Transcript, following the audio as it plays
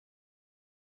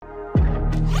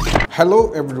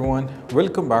Hello everyone,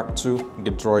 welcome back to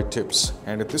Droid Tips,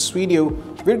 and in this video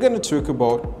we're going to talk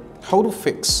about how to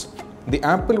fix the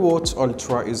Apple Watch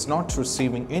Ultra is not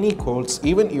receiving any calls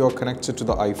even you're connected to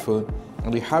the iPhone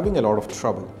and you're having a lot of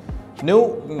trouble.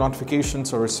 No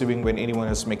notifications are receiving when anyone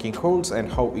is making calls and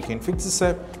how we can fix this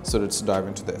up. So let's dive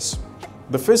into this.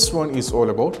 The first one is all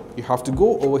about you have to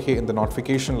go over here in the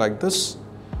notification like this.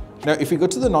 Now if you go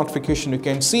to the notification, you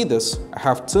can see this. I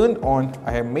have turned on,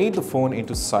 I have made the phone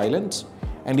into silent,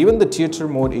 and even the TEATER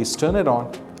mode is turned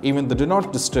on, even the do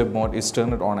not disturb mode is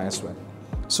turned on as well.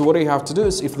 So what you have to do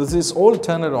is, if this is all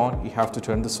turned on, you have to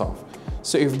turn this off.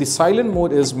 So if the silent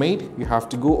mode is made, you have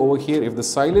to go over here. If the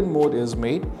silent mode is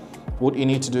made, what you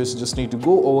need to do is you just need to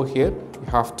go over here.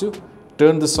 You have to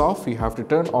turn this off. You have to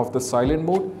turn off the silent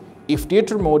mode. If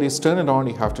TEATER mode is turned on,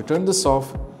 you have to turn this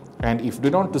off. And if do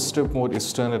not disturb mode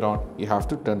is turned on, you have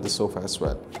to turn this off as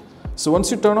well. So once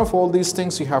you turn off all these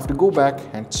things, you have to go back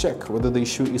and check whether the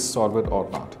issue is solved or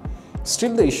not.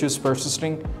 Still the issue is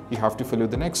persisting, you have to follow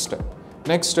the next step.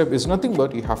 Next step is nothing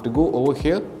but you have to go over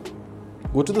here,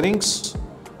 go to the links.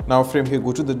 Now from here,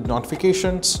 go to the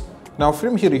notifications. Now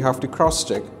from here, you have to cross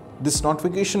check this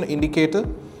notification indicator,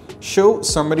 show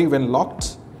summary when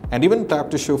locked, and even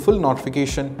tap to show full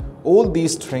notification. All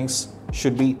these things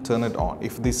should be turned on.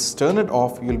 If this is turned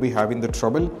off, you'll be having the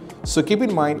trouble. So keep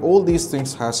in mind, all these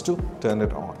things has to turn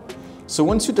it on. So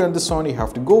once you turn this on, you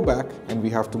have to go back and we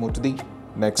have to move to the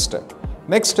next step.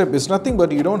 Next step is nothing but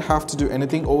you don't have to do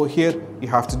anything over here. You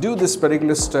have to do this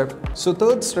particular step. So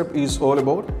third step is all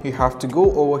about you have to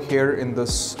go over here in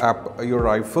this app, your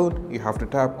iPhone. You have to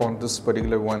tap on this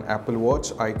particular one Apple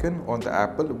Watch icon on the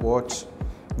Apple Watch,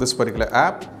 this particular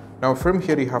app. Now from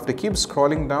here, you have to keep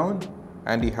scrolling down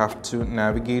and you have to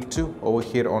navigate to over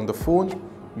here on the phone.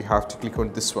 You have to click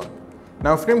on this one.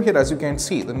 Now from here, as you can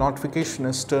see, the notification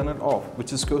is turned off,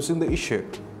 which is causing the issue.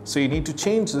 So you need to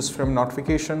change this from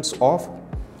notifications off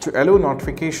to allow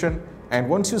notification, and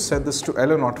once you set this to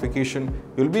allow notification,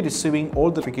 you'll be receiving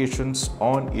all the notifications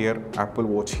on your Apple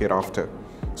Watch hereafter.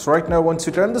 So right now, once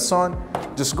you turn this on,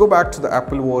 just go back to the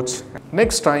Apple Watch.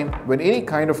 Next time when any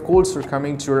kind of calls are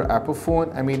coming to your Apple phone,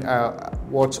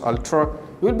 Watch Ultra,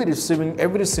 you will be receiving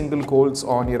every single calls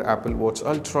on your Apple Watch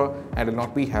Ultra and will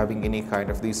not be having any kind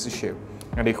of this issue.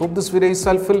 And I hope this video is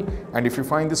helpful, and if you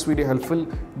find this video helpful,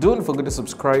 don't forget to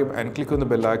subscribe and click on the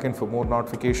bell icon for more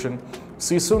notification.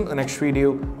 See you soon in the next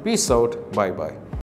video. Peace out. Bye bye.